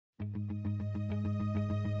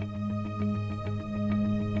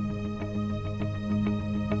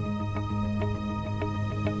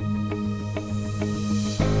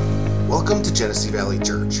Welcome to Genesee Valley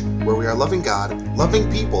Church, where we are loving God,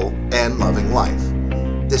 loving people, and loving life.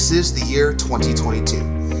 This is the year 2022,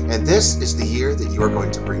 and this is the year that you are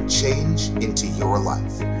going to bring change into your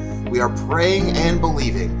life. We are praying and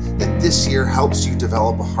believing that this year helps you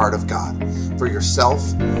develop a heart of God for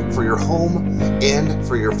yourself, for your home, and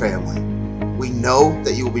for your family. We know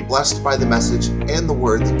that you will be blessed by the message and the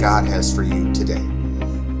word that God has for you today.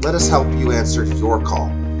 Let us help you answer your call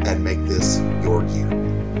and make this your year.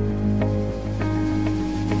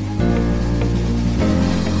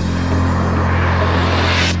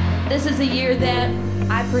 This is a year that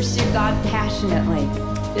I pursue God passionately.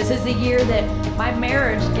 This is the year that my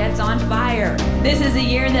marriage gets on fire. This is the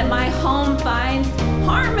year that my home finds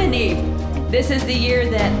harmony. This is the year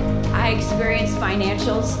that I experience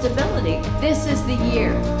financial stability. This is the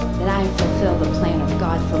year that I fulfill the plan of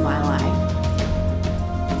God for my life.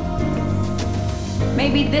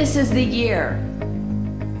 Maybe this is the year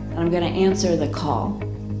that I'm going to answer the call.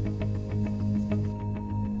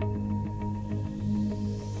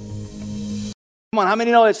 Come on, how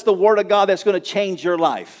many know it's the Word of God that's going to change your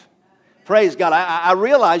life? Praise God. I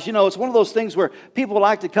realize, it's one of those things where people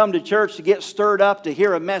like to come to church to get stirred up, to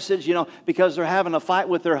hear a message, because they're having a fight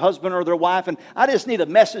with their husband or their wife. And I just need a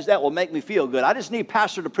message that will make me feel good. I just need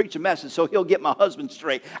pastor to preach a message so he'll get my husband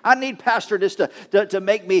straight. I need pastor just to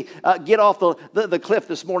make me get off the cliff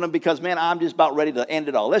this morning because, man, I'm just about ready to end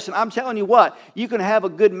it all. Listen, I'm telling you what, you can have a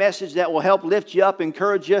good message that will help lift you up,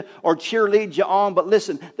 encourage you, or cheerlead you on. But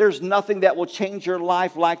listen, there's nothing that will change your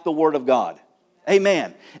life like the Word of God.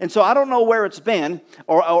 Amen. And so I don't know where it's been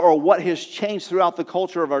or what has changed throughout the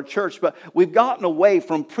culture of our church, but we've gotten away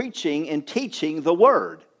from preaching and teaching the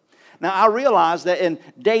Word. Now, I realize that in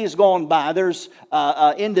days gone by, there's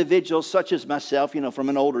individuals such as myself, from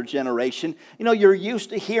an older generation. You're used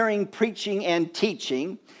to hearing preaching and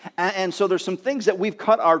teaching, and so there's some things that we've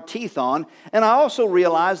cut our teeth on. And I also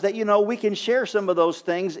realize that, we can share some of those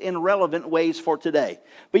things in relevant ways for today.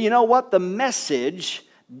 But you know what? The message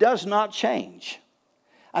does not change.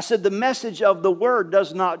 I said the message of the Word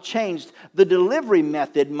does not change. The delivery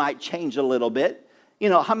method might change a little bit.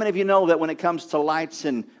 How many of you know that when it comes to lights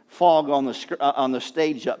and fog on the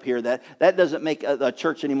stage up here, that doesn't make a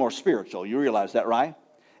church any more spiritual? You realize that, right?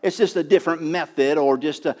 It's just a different method or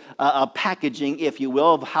just a packaging, if you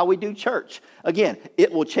will, of how we do church. Again, it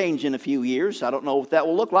will change in a few years. I don't know what that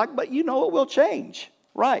will look like, but it will change,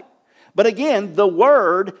 right? But again, the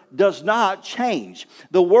Word does not change.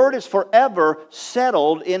 The Word is forever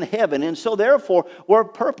settled in heaven. And so therefore, we're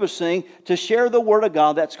purposing to share the Word of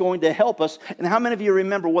God that's going to help us. And how many of you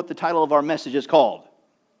remember what the title of our message is called?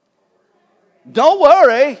 Don't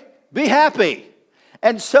worry, be happy.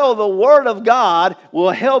 And so the Word of God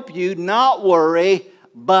will help you not worry,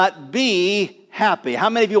 but be happy. How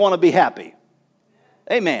many of you want to be happy?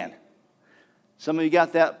 Amen. Some of you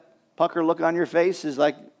got that pucker look on your face is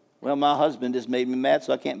like, well, my husband just made me mad,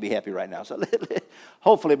 so I can't be happy right now. So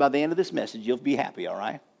hopefully by the end of this message, you'll be happy, all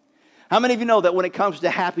right? How many of you know that when it comes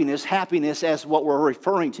to happiness, happiness as what we're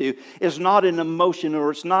referring to is not an emotion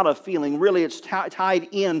or it's not a feeling. Really, it's tied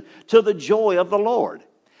in to the joy of the Lord.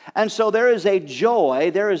 And so there is a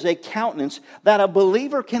joy, there is a countenance that a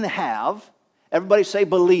believer can have. Everybody say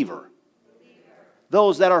believer.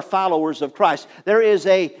 Those that are followers of Christ. There is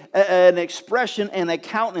an expression and a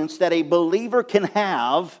countenance that a believer can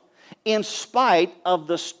have in spite of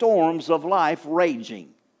the storms of life raging.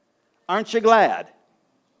 Aren't you glad?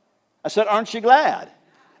 I said, aren't you glad?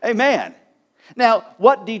 Amen. Now,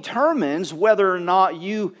 what determines whether or not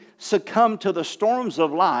you succumb to the storms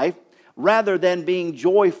of life rather than being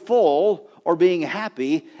joyful or being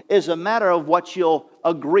happy is a matter of what you'll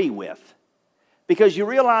agree with. Because you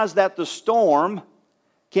realize that the storm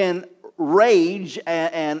can rage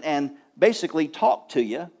and basically talk to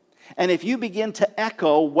you. And if you begin to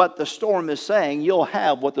echo what the storm is saying, you'll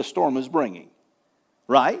have what the storm is bringing.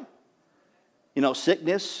 Right?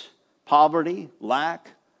 Sickness, poverty,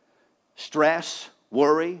 lack, stress,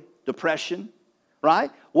 worry, depression.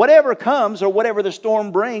 Right? Whatever comes or whatever the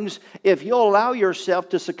storm brings, if you'll allow yourself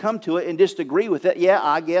to succumb to it and just agree with it, yeah,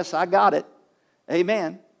 I guess I got it.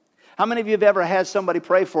 Amen. How many of you have ever had somebody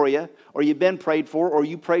pray for you, or you've been prayed for, or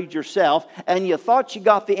you prayed yourself, and you thought you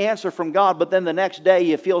got the answer from God, but then the next day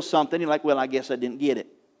you feel something, you're like, well, I guess I didn't get it.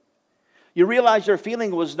 You realize your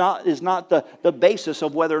feeling is not the basis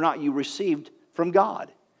of whether or not you received from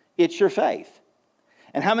God. It's your faith.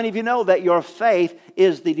 And how many of you know that your faith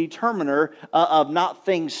is the determiner of not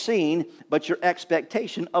things seen, but your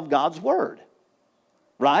expectation of God's Word?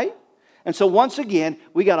 right? And so once again,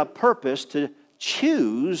 we got a purpose to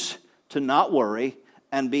choose to not worry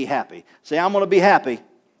and be happy. Say, I'm going to be happy.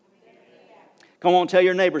 Come on, tell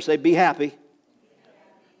your neighbor, say, be happy.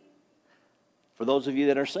 For those of you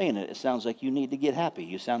that are saying it, it sounds like you need to get happy.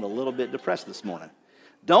 You sound a little bit depressed this morning.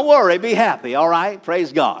 Don't worry, be happy, all right?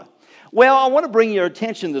 Praise God. Well, I want to bring your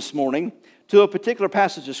attention this morning to a particular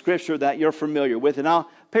passage of Scripture that you're familiar with, and I'll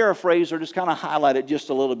paraphrase or just kind of highlight it just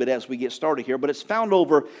a little bit as we get started here, but it's found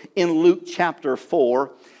over in Luke chapter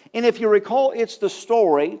 4, and if you recall, it's the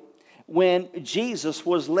story when Jesus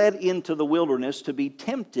was led into the wilderness to be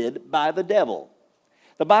tempted by the devil.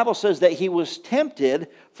 The Bible says that he was tempted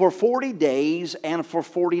for 40 days and for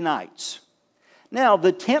 40 nights. Now,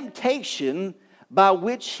 the temptation by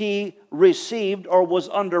which he received or was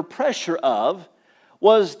under pressure of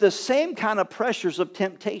was the same kind of pressures of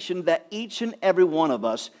temptation that each and every one of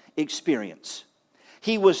us experience.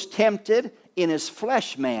 He was tempted in his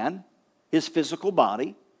flesh man, his physical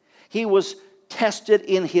body. He was tested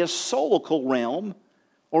in his soulical realm,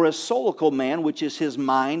 or his soulical man, which is his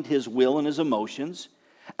mind, his will, and his emotions.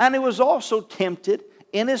 And he was also tempted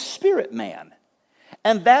in his spirit man.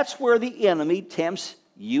 And that's where the enemy tempts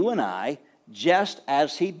you and I, just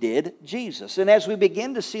as he did Jesus. And as we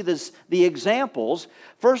begin to see the examples,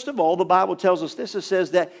 first of all, the Bible tells us this. It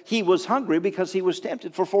says that he was hungry because he was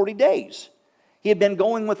tempted for 40 days. He had been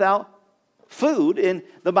going without food, and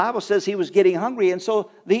the Bible says he was getting hungry. And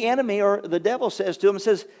so the enemy, or the devil, says to him,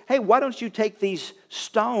 says, hey, why don't you take these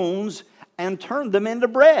stones and turn them into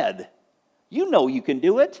bread? You know you can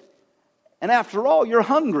do it. And after all, you're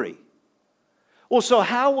hungry. Well, so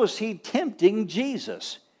how was he tempting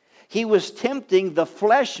Jesus? He was tempting the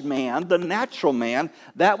flesh man, the natural man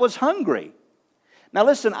that was hungry. Now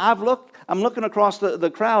listen, I'm looking across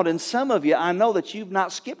the crowd, and some of you, I know that you've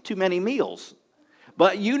not skipped too many meals.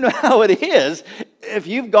 But you know how it is. If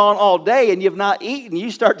you've gone all day and you've not eaten, you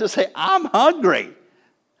start to say, I'm hungry.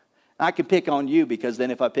 I can pick on you, because then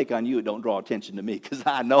if I pick on you, it don't draw attention to me, because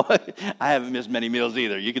I know I haven't missed many meals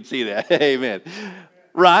either. You can see that. Amen.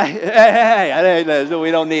 Right? Hey, we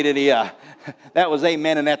don't need any, that was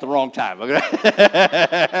amen and at the wrong time. Okay?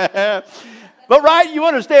 But right, you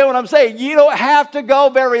understand what I'm saying. You don't have to go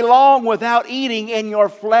very long without eating, in your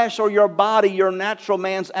flesh or your body, your natural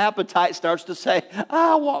man's appetite starts to say,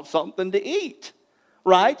 I want something to eat.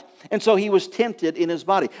 Right? And so he was tempted in his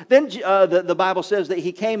body. Then the Bible says that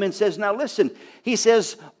he came and says, now listen, he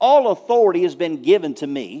says, all authority has been given to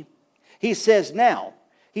me. He says,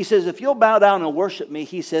 if you'll bow down and worship me,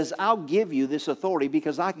 he says, I'll give you this authority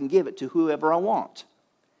because I can give it to whoever I want.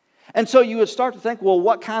 And so you would start to think, well,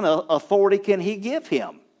 what kind of authority can he give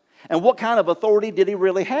him? And what kind of authority did he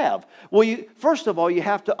really have? Well, first of all, you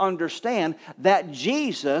have to understand that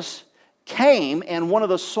Jesus came, and one of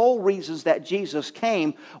the sole reasons that Jesus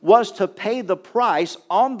came was to pay the price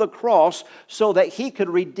on the cross so that he could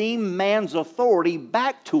redeem man's authority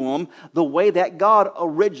back to him the way that God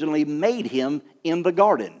originally made him in the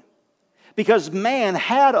garden. Because man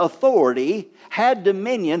had authority, had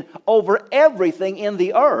dominion over everything in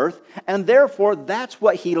the earth, and therefore that's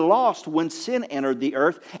what he lost when sin entered the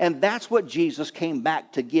earth, and that's what Jesus came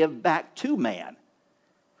back to give back to man.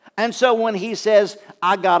 And so when he says,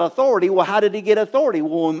 I got authority, well, how did he get authority?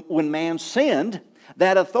 Well, when man sinned,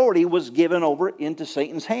 that authority was given over into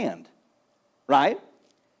Satan's hand, right?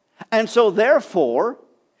 And so therefore,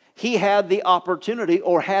 he had the opportunity,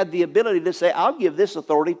 or had the ability to say, I'll give this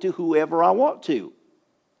authority to whoever I want to.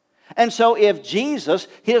 And so if Jesus,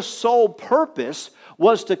 his sole purpose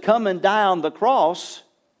was to come and die on the cross,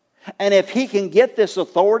 and if he can get this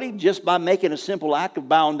authority just by making a simple act of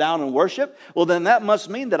bowing down and worship, well, then that must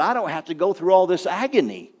mean that I don't have to go through all this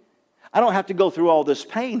agony. I don't have to go through all this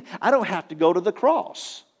pain. I don't have to go to the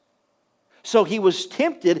cross. So he was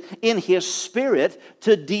tempted in his spirit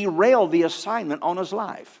to derail the assignment on his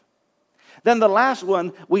life. Then the last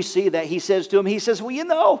one we see that he says to him, he says,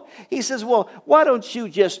 well, why don't you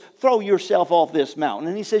just throw yourself off this mountain?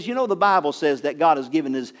 And he says, the Bible says that God has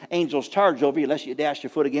given his angels charge over you lest you dash your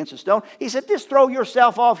foot against a stone. He said, just throw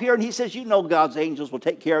yourself off here. And he says, God's angels will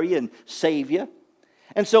take care of you and save you.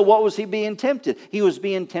 And so what was he being tempted? He was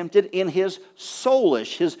being tempted in his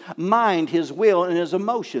soulish, his mind, his will, and his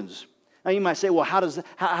emotions. Now you might say, well, how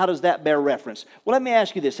does that bear reference? Well, let me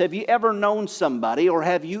ask you this. Have you ever known somebody, or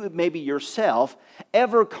have you maybe yourself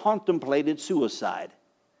ever contemplated suicide?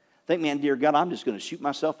 Think, man, dear God, I'm just going to shoot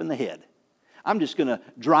myself in the head. I'm just going to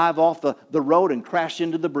drive off the road and crash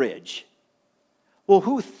into the bridge. Well,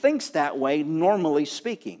 who thinks that way, normally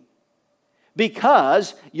speaking?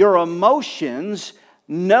 Because your emotions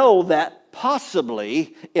know that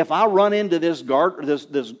possibly if I run into this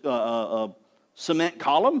cement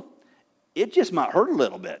column, it just might hurt a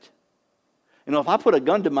little bit. You know, if I put a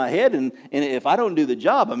gun to my head and if I don't do the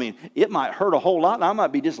job, I mean, it might hurt a whole lot and I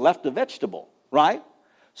might be just left a vegetable, right?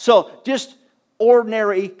 So just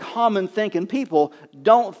ordinary, common thinking people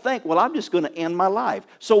don't think, well, I'm just going to end my life.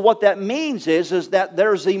 So what that means is that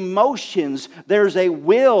there's emotions, there's a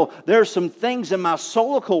will, there's some things in my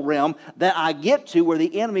soulical realm that I get to where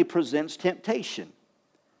the enemy presents temptation.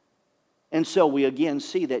 And so we again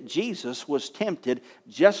see that Jesus was tempted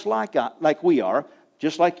just like we are,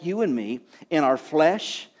 just like you and me, in our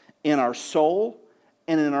flesh, in our soul,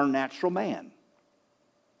 and in our natural man.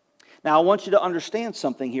 Now I want you to understand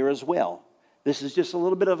something here as well. This is just a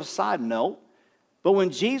little bit of a side note. But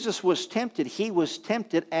when Jesus was tempted, he was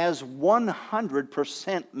tempted as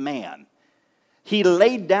 100% man. He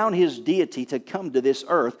laid down his deity to come to this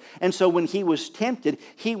earth. And so when he was tempted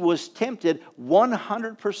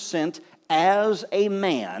 100% as a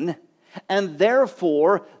man. And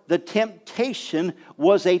therefore, the temptation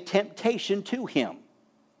was a temptation to him.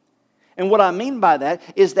 And what I mean by that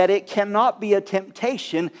is that it cannot be a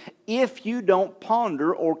temptation if you don't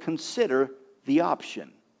ponder or consider the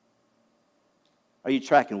option. Are you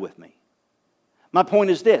tracking with me? My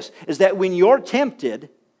point is this, is that when you're tempted,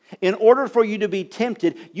 in order for you to be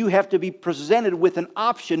tempted, you have to be presented with an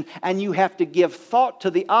option and you have to give thought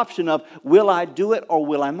to the option of, will I do it or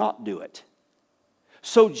will I not do it?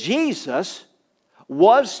 So Jesus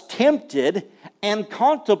was tempted and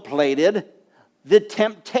contemplated the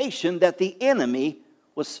temptation that the enemy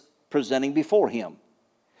was presenting before him.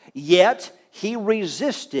 Yet, he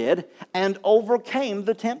resisted and overcame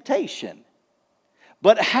the temptation.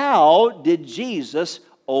 But how did Jesus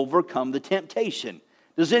overcome the temptation?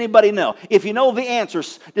 Does anybody know? If you know the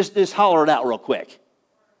answers, just holler it out real quick.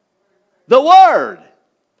 The Word.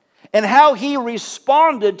 And how he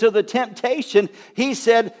responded to the temptation, he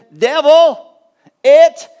said, devil,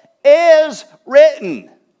 it is written.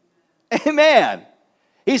 Amen.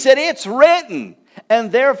 He said, it's written.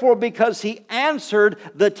 And therefore, because he answered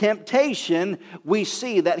the temptation, we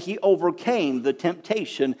see that he overcame the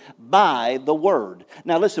temptation by the Word.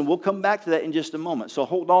 Now listen, we'll come back to that in just a moment. So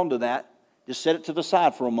hold on to that. Just set it to the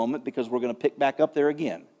side for a moment because we're going to pick back up there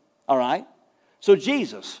again. All right? So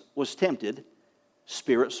Jesus was tempted,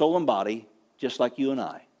 spirit, soul, and body, just like you and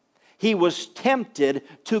I. He was tempted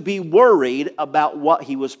to be worried about what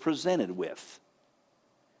he was presented with.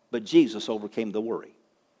 But Jesus overcame the worry.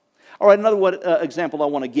 All right, another example I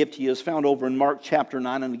want to give to you is found over in Mark chapter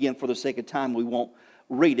 9. And again, for the sake of time, we won't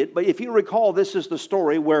read it. But if you recall, this is the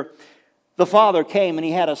story where the father came and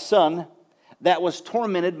he had a son that was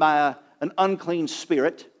tormented by an unclean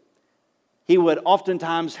spirit. He would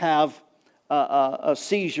oftentimes have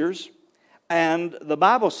seizures. And the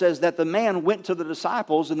Bible says that the man went to the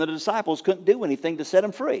disciples and the disciples couldn't do anything to set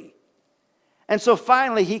him free. And so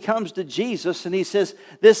finally he comes to Jesus and he says,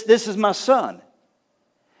 this is my son.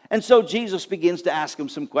 And so Jesus begins to ask him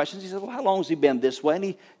some questions. He says, well, how long has he been this way? And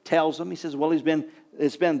he tells him, he says, well,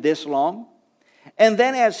 it's been this long. And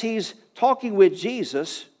then as he's talking with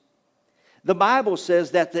Jesus, the Bible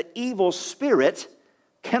says that the evil spirit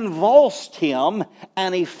convulsed him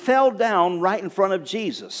and he fell down right in front of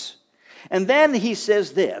Jesus. And then he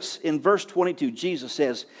says this, in verse 22, Jesus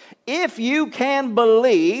says, if you can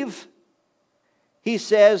believe, he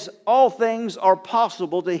says, all things are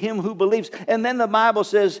possible to him who believes. And then the Bible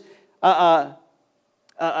says, I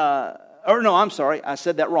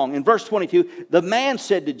said that wrong. In verse 22, the man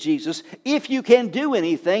said to Jesus, if you can do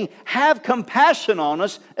anything, have compassion on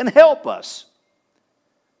us and help us.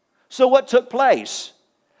 So what took place?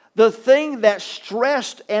 The thing that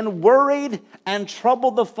stressed and worried and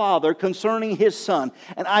troubled the father concerning his son.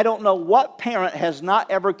 And I don't know what parent has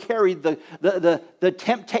not ever carried the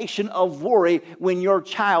temptation of worry when your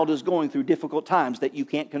child is going through difficult times that you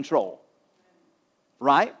can't control.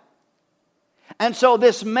 Right? And so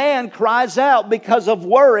this man cries out because of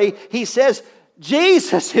worry. He says,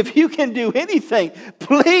 Jesus, if you can do anything,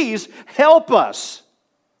 please help us.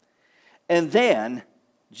 And then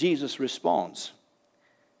Jesus responds.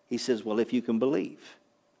 He says, well, if you can believe.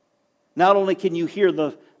 Not only can you hear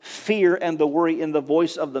the fear and the worry in the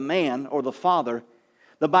voice of the man or the father,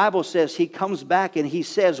 the Bible says he comes back and he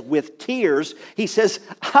says with tears, he says,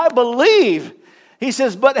 I believe. He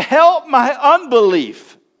says, but help my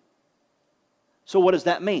unbelief. So what does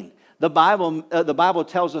that mean? The Bible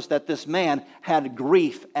tells us that this man had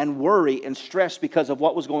grief and worry and stress because of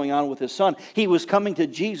what was going on with his son. He was coming to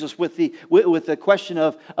Jesus with the question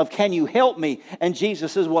of can you help me? And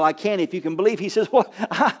Jesus says, well, I can if you can believe. He says, well,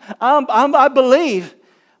 I believe,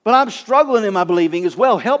 but I'm struggling in my believing as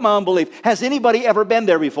well. Help my unbelief. Has anybody ever been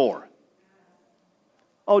there before?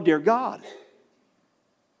 Oh, dear God.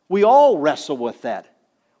 We all wrestle with that.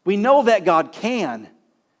 We know that God can.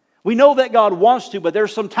 We know that God wants to, but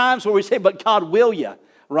there's some times where we say, but God, will you?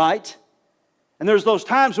 Right? And there's those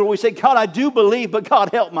times where we say, God, I do believe, but God,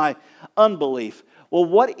 help my unbelief. Well,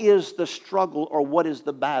 what is the struggle or what is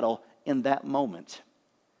the battle in that moment?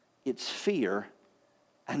 It's fear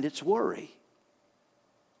and it's worry.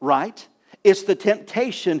 Right? It's the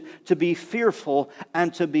temptation to be fearful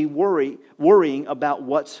and to be worrying about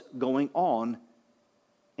what's going on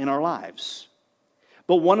in our lives.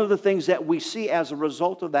 But one of the things that we see as a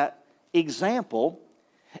result of that example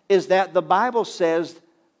is that the Bible says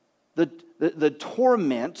the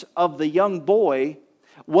torment of the young boy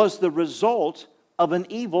was the result of an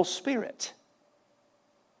evil spirit.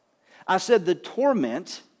 I said the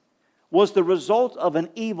torment was the result of an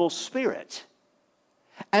evil spirit.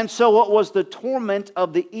 And so it was the torment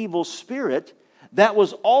of the evil spirit that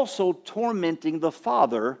was also tormenting the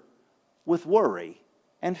father with worry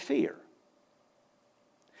and fear.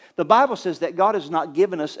 The Bible says that God has not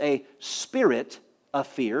given us a spirit of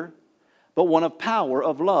fear, but one of power,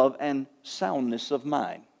 of love, and soundness of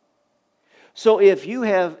mind. So if you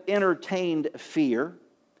have entertained fear,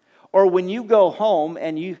 or when you go home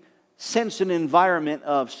and you sense an environment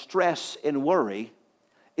of stress and worry,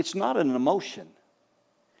 it's not an emotion.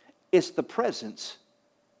 It's the presence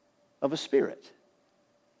of a spirit.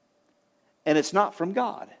 And it's not from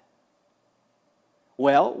God.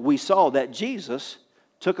 Well, we saw that Jesus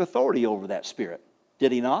took authority over that spirit.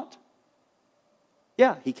 Did he not?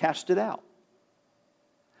 Yeah, he cast it out.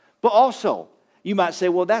 But also, you might say,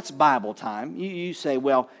 well, that's Bible time. You say,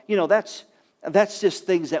 well, you know, that's just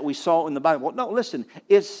things that we saw in the Bible. No, listen,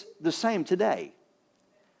 it's the same today.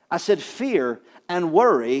 I said fear and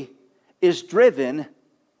worry is driven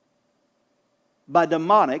by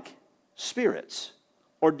demonic spirits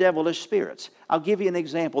or devilish spirits. I'll give you an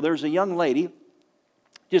example. There's a young lady,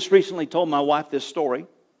 just recently told my wife this story.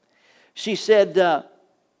 She said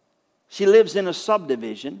she lives in a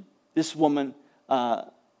subdivision. This woman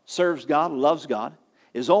serves God, loves God,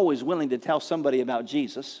 is always willing to tell somebody about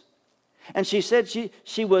Jesus. And she said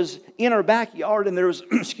she was in her backyard, and there was,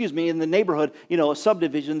 in the neighborhood, you know, a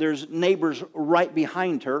subdivision, there's neighbors right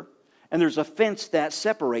behind her, and there's a fence that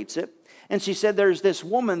separates it. And she said there's this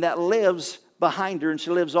woman that lives behind her, and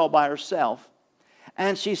she lives all by herself.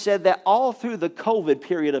 And she said that all through the COVID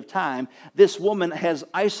period of time, this woman has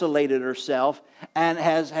isolated herself and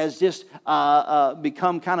has just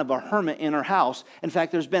become kind of a hermit in her house. In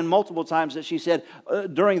fact, there's been multiple times that she said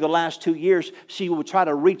during the last 2 years, she would try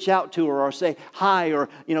to reach out to her or say hi, or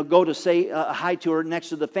go to say hi to her next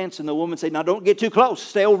to the fence. And the woman said, now don't get too close.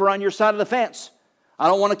 Stay over on your side of the fence. I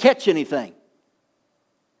don't want to catch anything.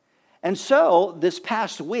 And so this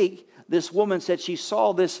past week, this woman said she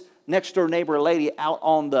saw this next door neighbor lady out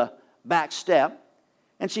on the back step.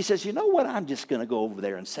 And she says, you know what? I'm just going to go over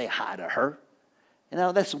there and say hi to her. You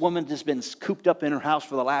know, this woman just been cooped up in her house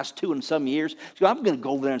for the last 2 and some years. She goes, I'm going to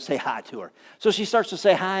go over there and say hi to her. So she starts to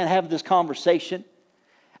say hi and have this conversation.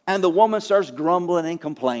 And the woman starts grumbling and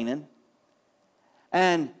complaining.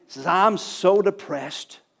 And says, I'm so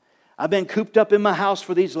depressed. I've been cooped up in my house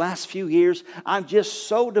for these last few years. I'm just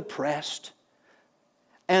so depressed.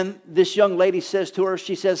 And this young lady says to her,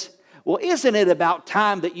 she says, well, isn't it about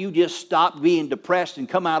time that you just stop being depressed and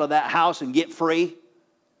come out of that house and get free?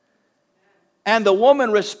 And the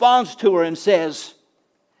woman responds to her and says,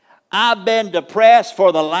 I've been depressed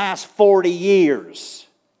for the last 40 years.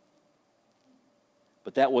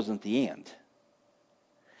 But that wasn't the end.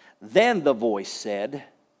 Then the voice said,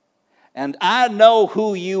 and I know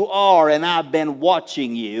who you are, and I've been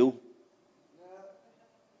watching you.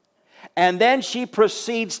 And then she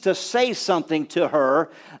proceeds to say something to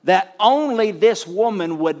her that only this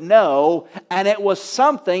woman would know, and it was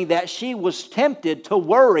something that she was tempted to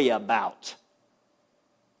worry about.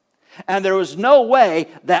 And there was no way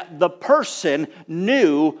that the person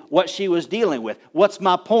knew what she was dealing with. What's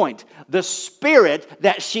my point? The spirit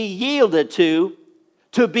that she yielded to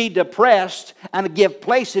be depressed and give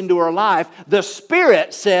place into her life, the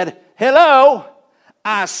spirit said, hello,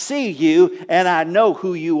 I see you and I know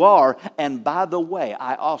who you are. And by the way,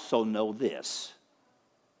 I also know this.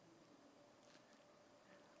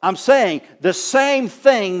 I'm saying the same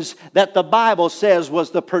things that the Bible says was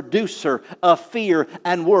the producer of fear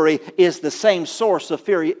and worry is the same source of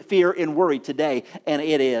fear and worry today. And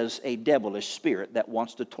it is a devilish spirit that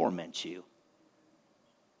wants to torment you.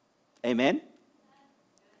 Amen?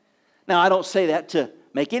 Now, I don't say that to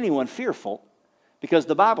make anyone fearful, because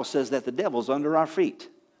the Bible says that the devil's under our feet.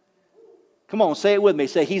 Come on, say it with me.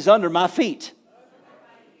 Say, he's under my feet.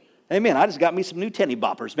 Amen. I just got me some new tenny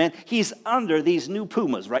boppers, man. He's under these new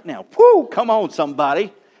Pumas right now. Woo! Come on,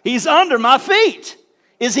 somebody. He's under my feet.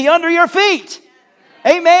 Is He under your feet?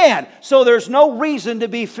 Amen. So there's no reason to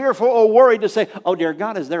be fearful or worried to say, oh, dear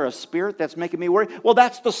God, is there a spirit that's making me worry? Well,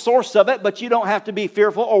 that's the source of it, but you don't have to be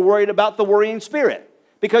fearful or worried about the worrying spirit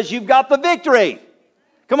because you've got the victory.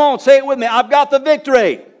 Come on, say it with me. I've got the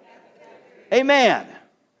victory. Amen.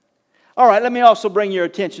 All right, let me also bring your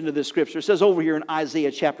attention to this scripture. It says over here in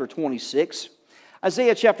Isaiah chapter 26.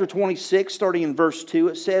 Isaiah chapter 26, starting in verse 2,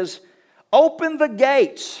 it says, open the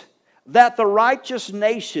gates that the righteous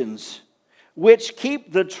nations which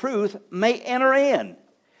keep the truth may enter in.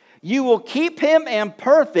 You will keep him in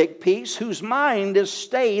perfect peace whose mind is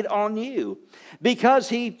stayed on you, because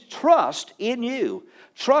he trusts in you.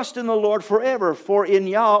 Trust in the Lord forever, for in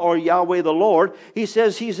Yah, or Yahweh the Lord, He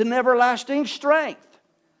says He's an everlasting strength.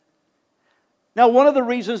 Now, one of the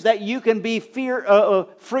reasons that you can be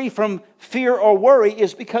free from fear or worry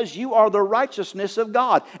is because you are the righteousness of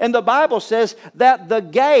God. And the Bible says that the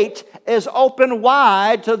gate is open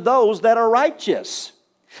wide to those that are righteous.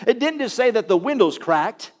 It didn't just say that the windows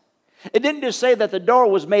cracked. It didn't just say that the door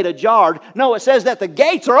was made ajar. No, it says that the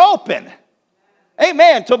gates are open.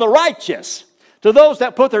 Amen. To the righteous. To those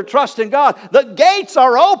that put their trust in God. The gates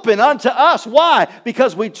are open unto us. Why?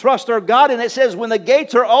 Because we trust our God. And it says when the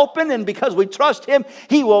gates are open and because we trust Him,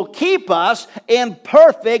 He will keep us in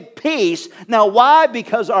perfect peace. Now why?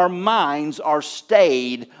 Because our minds are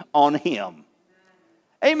stayed on Him.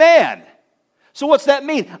 Amen. So what's that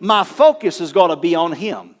mean? My focus has got to be on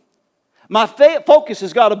Him. My focus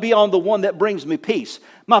has got to be on the one that brings me peace.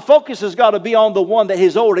 My focus has got to be on the one that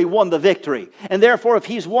has already won the victory. And therefore, if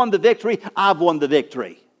He's won the victory, I've won the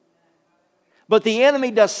victory. But the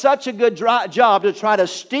enemy does such a good job to try to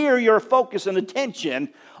steer your focus and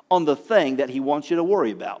attention on the thing that he wants you to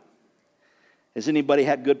worry about. Has anybody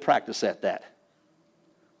had good practice at that?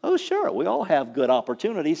 Oh, sure. We all have good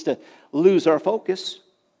opportunities to lose our focus.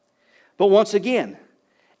 But once again,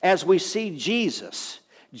 as we see Jesus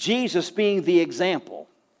being the example,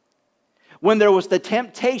 when there was the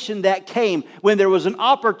temptation that came, when there was an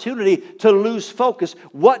opportunity to lose focus,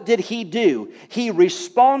 what did He do? He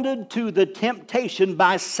responded to the temptation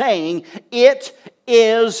by saying, it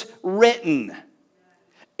is written.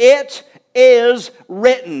 It is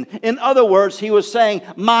written. In other words, He was saying,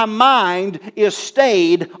 my mind is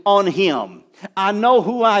stayed on Him. I know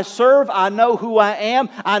who I serve. I know who I am.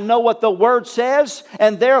 I know what the Word says.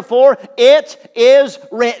 And therefore, it is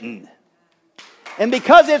written. And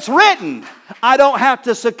because it's written, I don't have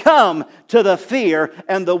to succumb to the fear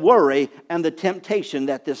and the worry and the temptation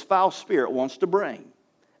that this foul spirit wants to bring.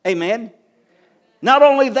 Amen? Not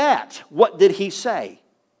only that, what did He say?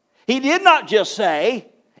 He did not just say,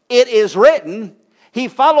 it is written. He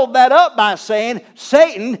followed that up by saying,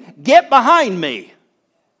 Satan, get behind me.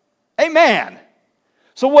 Amen.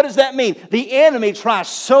 So what does that mean? The enemy tries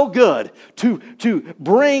so good to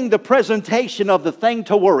bring the presentation of the thing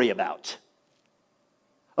to worry about.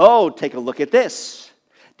 Oh, take a look at this.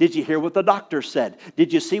 Did you hear what the doctor said?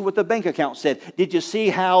 Did you see what the bank account said? Did you see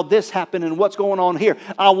how this happened and what's going on here?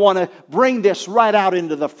 I want to bring this right out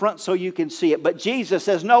into the front so you can see it. But Jesus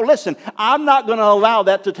says, no, listen, I'm not going to allow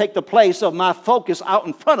that to take the place of my focus out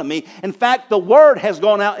in front of me. In fact, the Word has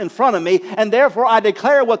gone out in front of me, and therefore I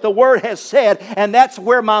declare what the Word has said, and that's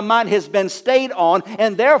where my mind has been stayed on,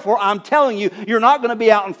 and therefore I'm telling you, you're not going to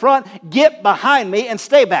be out in front. Get behind me and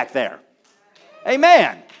stay back there.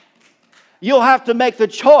 Amen. You'll have to make the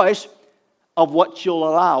choice of what you'll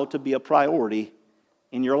allow to be a priority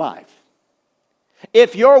in your life.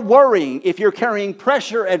 If you're worrying, if you're carrying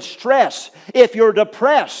pressure and stress, if you're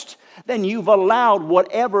depressed, then you've allowed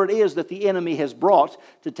whatever it is that the enemy has brought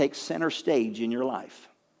to take center stage in your life.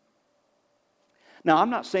 Now, I'm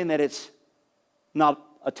not saying that it's not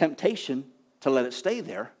a temptation to let it stay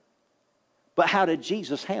there, but how did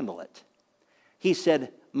Jesus handle it? He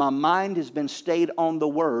said, my mind has been stayed on the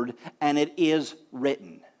Word, and it is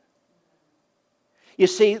written. You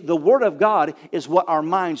see, the Word of God is what our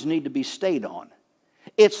minds need to be stayed on.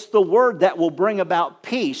 It's the Word that will bring about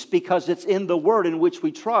peace because it's in the Word in which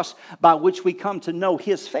we trust, by which we come to know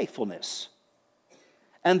His faithfulness.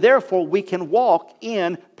 And therefore, we can walk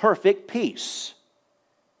in perfect peace.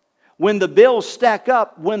 When the bills stack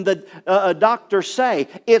up, when the doctors say,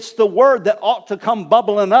 it's the Word that ought to come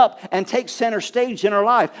bubbling up and take center stage in our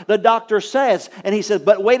life. The doctor says, and he says,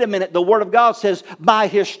 but wait a minute, the Word of God says, by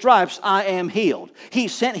His stripes I am healed. He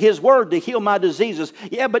sent His Word to heal my diseases.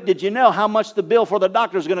 Yeah, but did you know how much the bill for the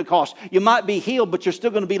doctor is going to cost? You might be healed, but you're still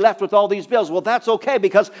going to be left with all these bills. Well, that's okay,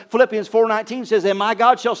 because Philippians 4:19 says, and my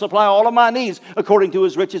God shall supply all of my needs according to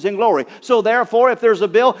His riches in glory. So therefore, if there's a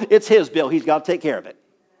bill, it's His bill. He's got to take care of it.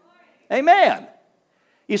 Amen.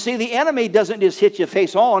 You see, the enemy doesn't just hit you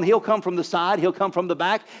face on. He'll come from the side. He'll come from the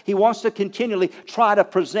back. He wants to continually try to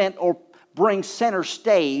present or bring center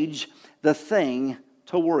stage the thing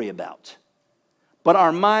to worry about. But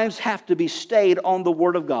our minds have to be stayed on the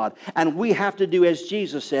Word of God. And we have to do as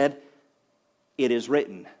Jesus said, it is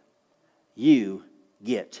written, you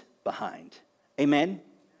get behind. Amen?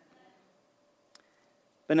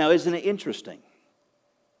 But now, isn't it interesting?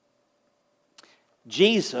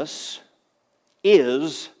 Jesus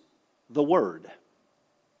is the Word.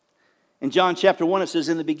 In John chapter 1 it says,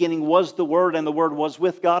 in the beginning was the Word, and the Word was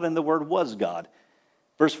with God, and the Word was God.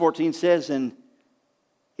 Verse 14 says, and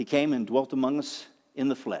He came and dwelt among us in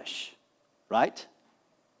the flesh. Right?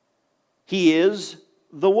 He is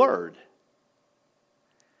the Word.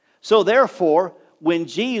 So therefore, when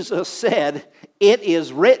Jesus said, it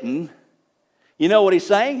is written, you know what He's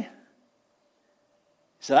saying? He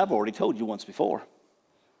said, I've already told you once before.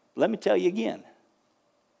 Let me tell you again.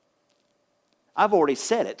 I've already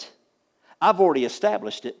said it. I've already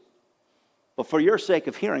established it. But for your sake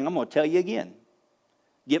of hearing, I'm going to tell you again.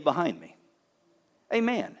 Get behind me.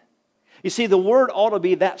 Amen. You see, the Word ought to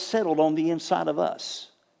be that settled on the inside of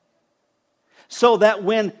us. So that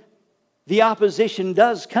when the opposition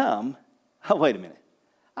does come, oh, wait a minute.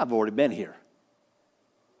 I've already been here.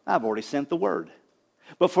 I've already sent the Word.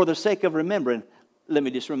 But for the sake of remembering, let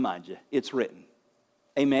me just remind you, it's written.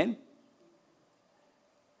 Amen?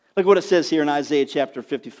 Look what it says here in Isaiah chapter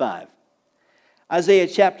 55. Isaiah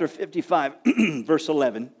chapter 55, verse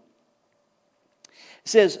 11. It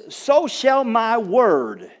says, so shall my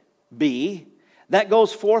word be that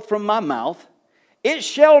goes forth from my mouth. It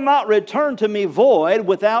shall not return to me void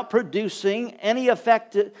without producing any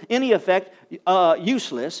effect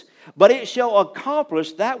useless, but it shall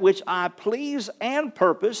accomplish that which I please and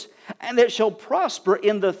purpose, and it shall prosper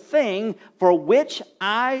in the thing for which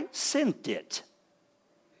I sent it.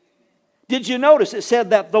 Did you notice it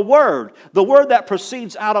said that the word that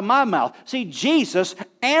proceeds out of my mouth? See, Jesus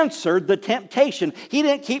answered the temptation. He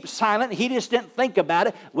didn't keep silent. He just didn't think about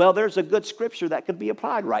it. Well, there's a good scripture that could be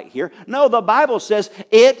applied right here. No, the Bible says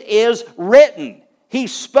it is written. He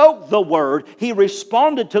spoke the word. He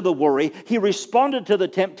responded to the worry. He responded to the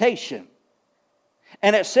temptation.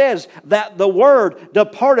 And it says that the word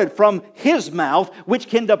departed from His mouth, which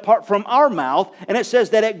can depart from our mouth. And it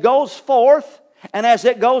says that it goes forth. And as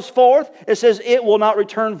it goes forth, it says it will not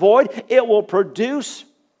return void. It will produce,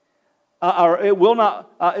 it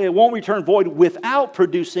won't return void without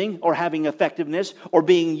producing or having effectiveness or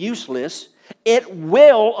being useless. It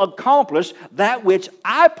will accomplish that which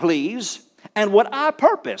I please and what I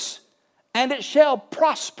purpose, and it shall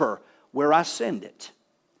prosper where I send it.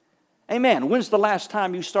 Amen. When's the last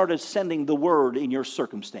time you started sending the word in your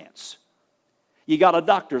circumstance? You got a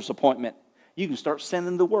doctor's appointment. You can start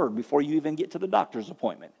sending the word before you even get to the doctor's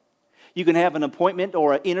appointment. You can have an appointment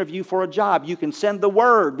or an interview for a job. You can send the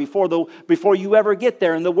word before you ever get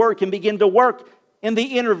there, and the word can begin to work in the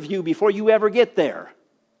interview before you ever get there.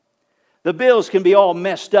 The bills can be all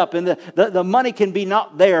messed up, and the money can be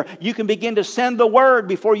not there. You can begin to send the word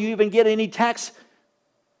before you even get any the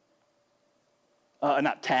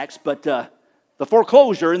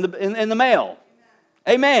foreclosure in the mail.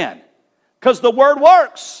 Amen. Because the word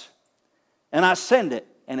works. And I send it,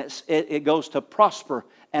 and it goes to prosper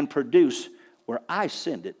and produce where I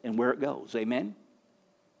send it and where it goes. Amen?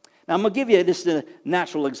 Now, I'm going to give you just a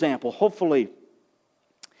natural example. Hopefully,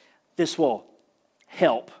 this will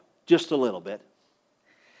help just a little bit.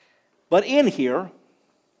 But in here,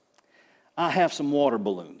 I have some water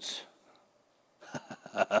balloons.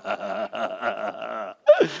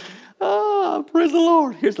 Oh, praise the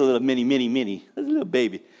Lord. Here's a little mini. There's a little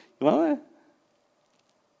baby. You want that?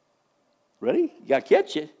 Ready? You got to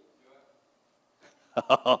catch it.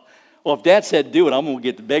 Well, if Dad said do it, I'm going to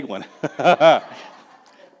get the big one. All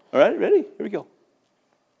right, ready? Here we go.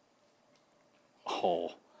 Oh,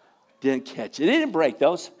 didn't catch it. It didn't break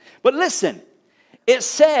those. But listen, it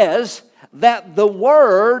says that the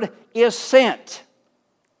word is sent.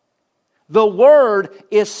 The word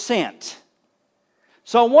is sent.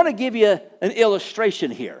 So I want to give you an illustration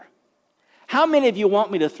here. How many of you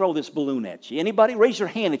want me to throw this balloon at you? Anybody? Raise your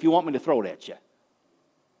hand if you want me to throw it at you.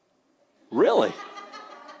 Really?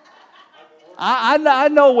 I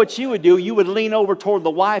know what you would do. You would lean over toward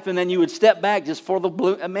the wife, and then you would step back just for the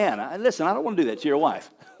balloon. Man, listen, I don't want to do that to your wife.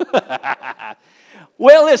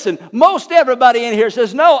 Well, listen, most everybody in here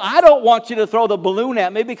says, no, I don't want you to throw the balloon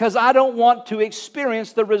at me because I don't want to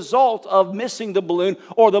experience the result of missing the balloon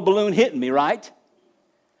or the balloon hitting me, right?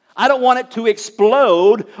 I don't want it to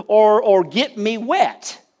explode or get me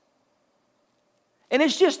wet. And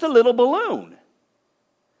it's just a little balloon.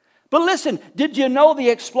 But listen, did you know the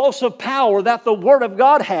explosive power that the Word of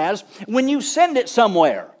God has when you send it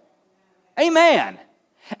somewhere? Amen.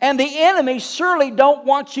 And the enemy surely don't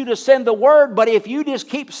want you to send the Word, but if you just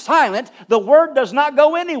keep silent, the Word does not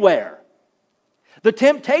go anywhere. The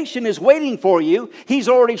temptation is waiting for you. He's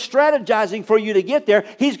already strategizing for you to get there.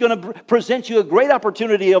 He's going to present you a great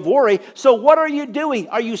opportunity of worry. So what are you doing?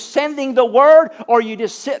 Are you sending the Word, or are you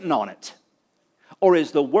just sitting on it? Or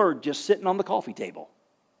is the Word just sitting on the coffee table?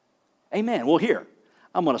 Amen. Well, here,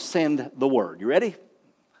 I'm going to send the Word. You ready?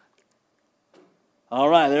 All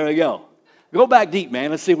right, there we go. Go back deep,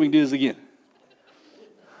 man. Let's see if we can do this again.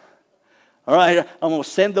 All right, I'm going to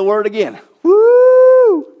send the Word again.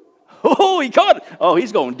 Woo! Oh, he caught it. Oh,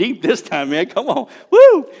 he's going deep this time, man. Come on.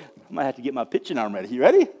 Woo! I might have to get my pitching arm ready. You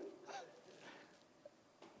ready?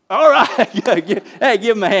 All right. Hey,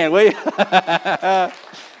 give him a hand, will you?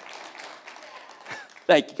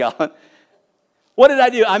 Thank you, Colin. What did I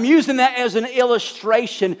do? I'm using that as an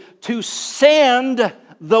illustration to send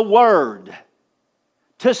the Word.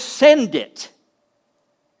 To send it.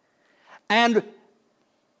 And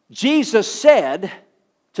Jesus said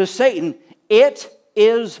to Satan, it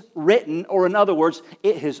is written, or in other words,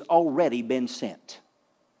 it has already been sent.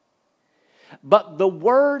 But the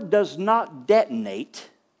Word does not detonate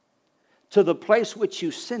to the place which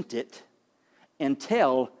you sent it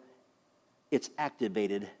until it's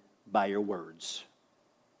activated by your words.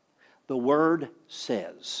 The Word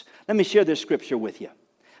says. Let me share this scripture with you.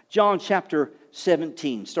 John chapter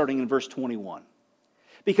 17, starting in verse 21.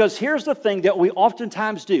 Because here's the thing that we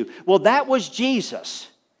oftentimes do. Well, that was Jesus.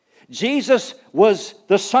 Jesus was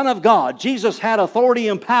the Son of God. Jesus had authority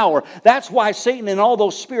and power. That's why Satan and all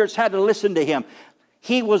those spirits had to listen to him.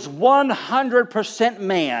 He was 100%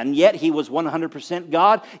 man, yet he was 100%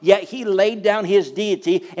 God, yet he laid down his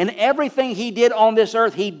deity, and everything he did on this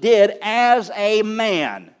earth, he did as a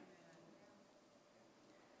man.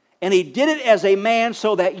 And he did it as a man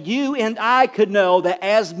so that you and I could know that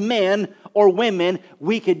as men or women,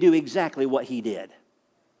 we could do exactly what he did.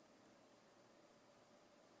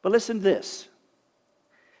 But listen to this.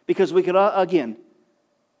 Because we could, again,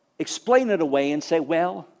 explain it away and say,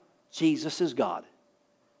 well, Jesus is God.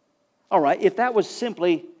 All right, if that was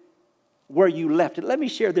simply where you left it, let me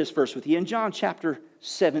share this verse with you in John chapter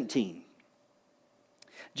 17.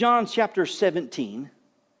 John chapter 17,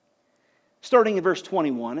 starting in verse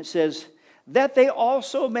 21, it says, that they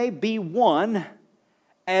also may be one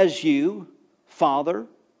as you, Father,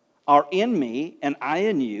 are in me and I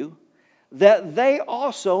in you, that they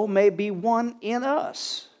also may be one in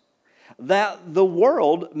us, that the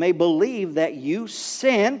world may believe that you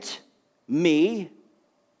sent me,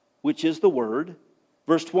 which is the Word.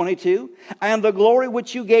 Verse 22, and the glory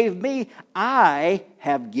which you gave me, I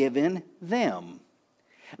have given them,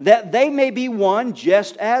 that they may be one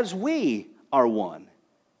just as we are one.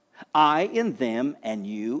 I in them and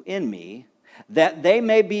you in me, that they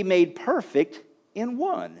may be made perfect in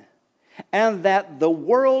one, and that the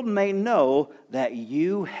world may know that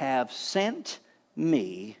you have sent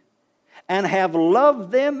me and have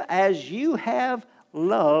loved them as you have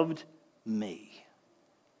loved me.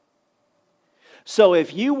 So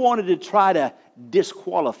if you wanted to try to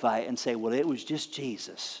disqualify it and say, well, it was just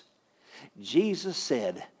Jesus, Jesus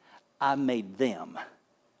said, I made them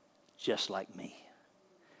just like me,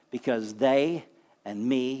 because they and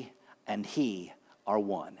me and he are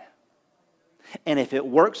one. And if it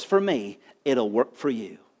works for me, it'll work for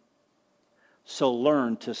you. So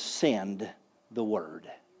learn to send the Word.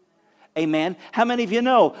 Amen. How many of you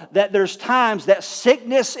know that there's times that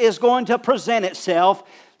sickness is going to present itself?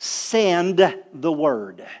 Send the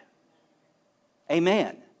Word.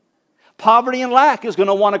 Amen. Poverty and lack is going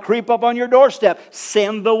to want to creep up on your doorstep.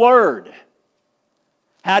 Send the Word.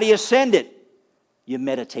 How do you send it? You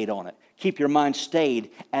meditate on it. Keep your mind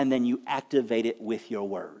stayed, and then you activate it with your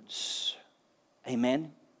words.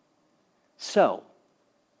 Amen? So,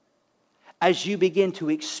 as you begin to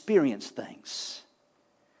experience things,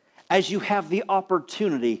 as you have the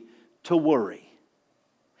opportunity to worry,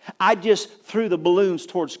 I just threw the balloons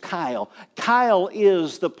towards Kyle. Kyle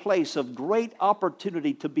is the place of great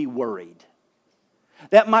opportunity to be worried.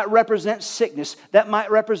 That might represent sickness. That might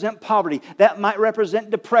represent poverty. That might represent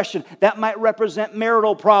depression. That might represent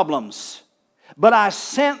marital problems. But I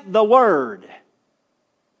sent the Word.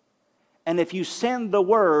 And if you send the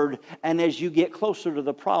Word, and as you get closer to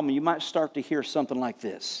the problem, you might start to hear something like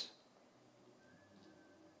this.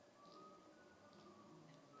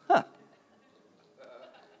 Huh.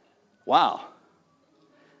 Wow.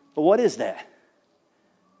 But what is that?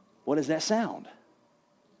 What does that sound?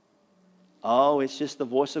 Oh, it's just the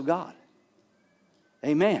voice of God.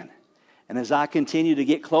 Amen. And as I continue to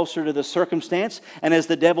get closer to the circumstance, and as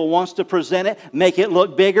the devil wants to present it, make it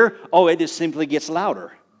look bigger, oh, it just simply gets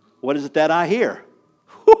louder. What is it that I hear?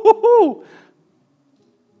 Woo-hoo-hoo.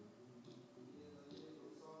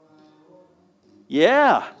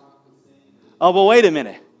 Yeah. Oh, but wait a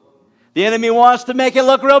minute. The enemy wants to make it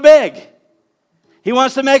look real big. He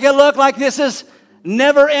wants to make it look like this is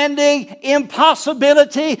never-ending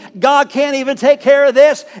impossibility. God can't even take care of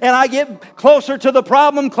this. And I get closer to the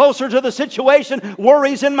problem, closer to the situation,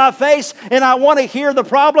 worries in my face, and I want to hear the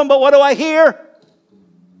problem, but what do I hear?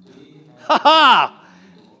 Ha ha!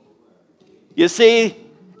 You see,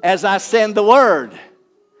 as I send the word,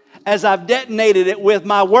 as I've detonated it with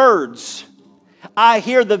my words, I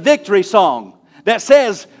hear the victory song that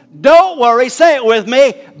says, don't worry, say it with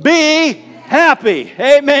me, be happy.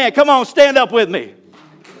 Amen. Come on, stand up with me.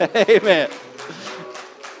 Amen.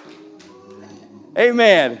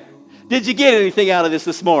 Amen. Did you get anything out of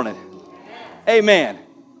this morning? Amen.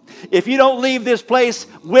 If you don't leave this place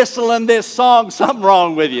whistling this song, something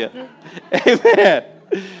wrong with you. Amen.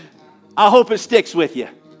 I hope it sticks with you.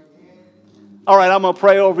 All right, I'm going to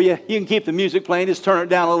pray over you. You can keep the music playing. Just turn it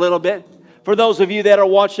down a little bit. For those of you that are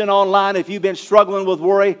watching online, if you've been struggling with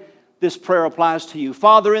worry, this prayer applies to you.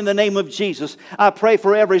 Father, in the name of Jesus, I pray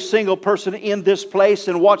for every single person in this place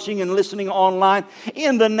and watching and listening online.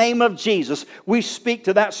 In the name of Jesus, we speak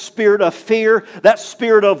to that spirit of fear, that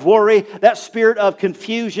spirit of worry, that spirit of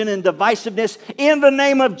confusion and divisiveness. In the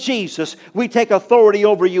name of Jesus, we take authority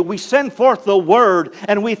over you. We send forth the word,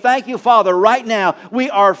 and we thank you, Father, right now. We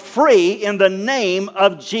are free in the name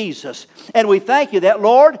of Jesus. And we thank you that,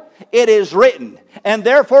 Lord, it is written. And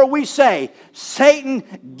therefore we say,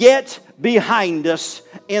 Satan, get behind us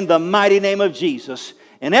in the mighty name of Jesus.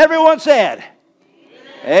 And everyone said,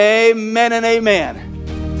 amen and amen.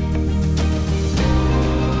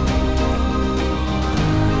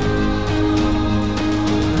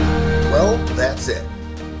 Well, that's it.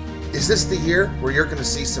 Is this the year where you're going to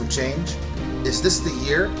see some change? Is this the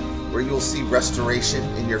year where you'll see restoration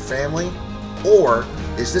in your family? Or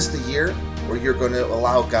is this the year where you're going to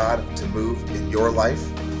allow God to move in your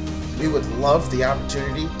life? We would love the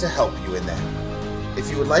opportunity to help you in that. If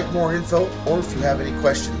you would like more info, or if you have any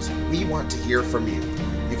questions, we want to hear from you.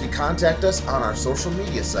 You can contact us on our social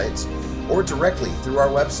media sites or directly through our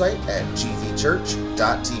website at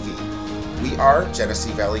gvchurch.tv. We are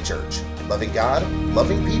Genesee Valley Church, loving God,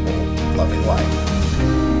 loving people, loving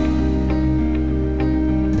life.